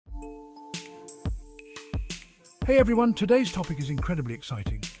Hey everyone, today's topic is incredibly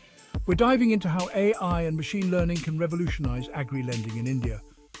exciting. We're diving into how AI and machine learning can revolutionize agri lending in India.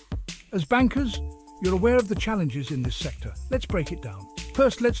 As bankers, you're aware of the challenges in this sector. Let's break it down.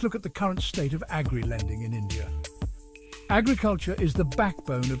 First, let's look at the current state of agri lending in India. Agriculture is the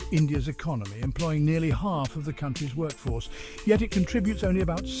backbone of India's economy, employing nearly half of the country's workforce, yet it contributes only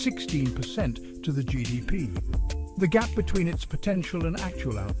about 16% to the GDP. The gap between its potential and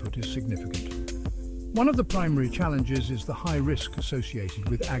actual output is significant. One of the primary challenges is the high risk associated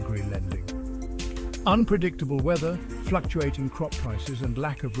with agri lending. Unpredictable weather, fluctuating crop prices and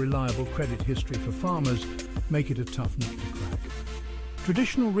lack of reliable credit history for farmers make it a tough nut to crack.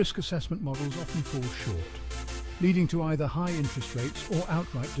 Traditional risk assessment models often fall short, leading to either high interest rates or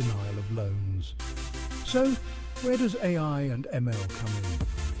outright denial of loans. So, where does AI and ML come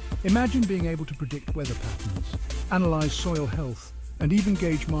in? Imagine being able to predict weather patterns, analyze soil health, and even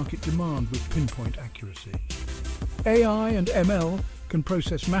gauge market demand with pinpoint accuracy. AI and ML can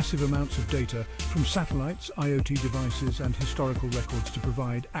process massive amounts of data from satellites, IoT devices, and historical records to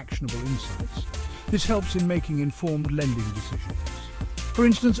provide actionable insights. This helps in making informed lending decisions. For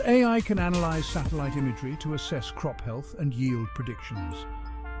instance, AI can analyze satellite imagery to assess crop health and yield predictions.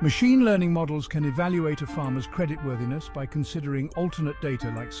 Machine learning models can evaluate a farmer's creditworthiness by considering alternate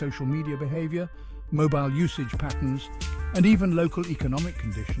data like social media behavior, mobile usage patterns, and even local economic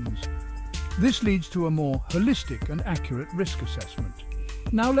conditions. This leads to a more holistic and accurate risk assessment.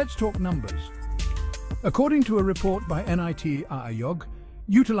 Now let's talk numbers. According to a report by NIT Aayog,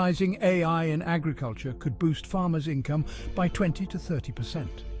 utilizing AI in agriculture could boost farmers' income by 20 to 30%.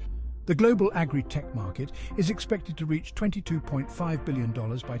 The global agri-tech market is expected to reach $22.5 billion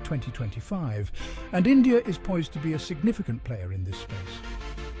by 2025, and India is poised to be a significant player in this space.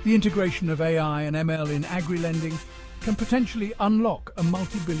 The integration of AI and ML in agri-lending can potentially unlock a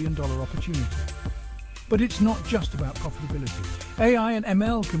multi-billion-dollar opportunity. But it's not just about profitability. AI and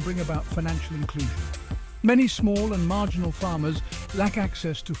ML can bring about financial inclusion. Many small and marginal farmers lack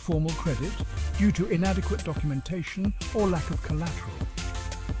access to formal credit due to inadequate documentation or lack of collateral.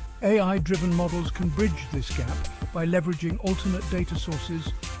 AI-driven models can bridge this gap by leveraging alternate data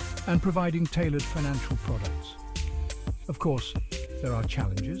sources and providing tailored financial products. Of course, there are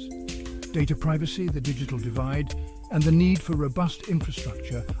challenges. Data privacy, the digital divide, and the need for robust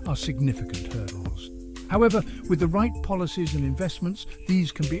infrastructure are significant hurdles. However, with the right policies and investments,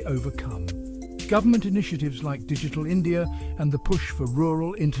 these can be overcome. Government initiatives like Digital India and the push for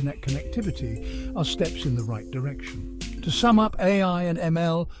rural internet connectivity are steps in the right direction. To sum up, AI and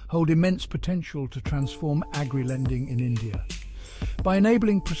ML hold immense potential to transform agri-lending in India. By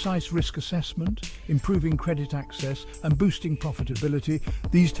enabling precise risk assessment, improving credit access, and boosting profitability,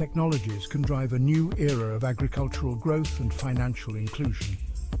 these technologies can drive a new era of agricultural growth and financial inclusion.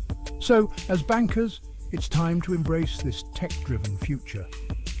 So, as bankers, it's time to embrace this tech-driven future.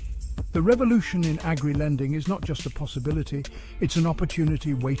 The revolution in agri-lending is not just a possibility, it's an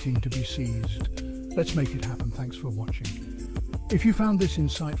opportunity waiting to be seized. Let's make it happen. Thanks for watching. If you found this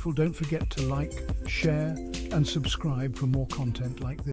insightful, don't forget to like, share, and subscribe for more content like this.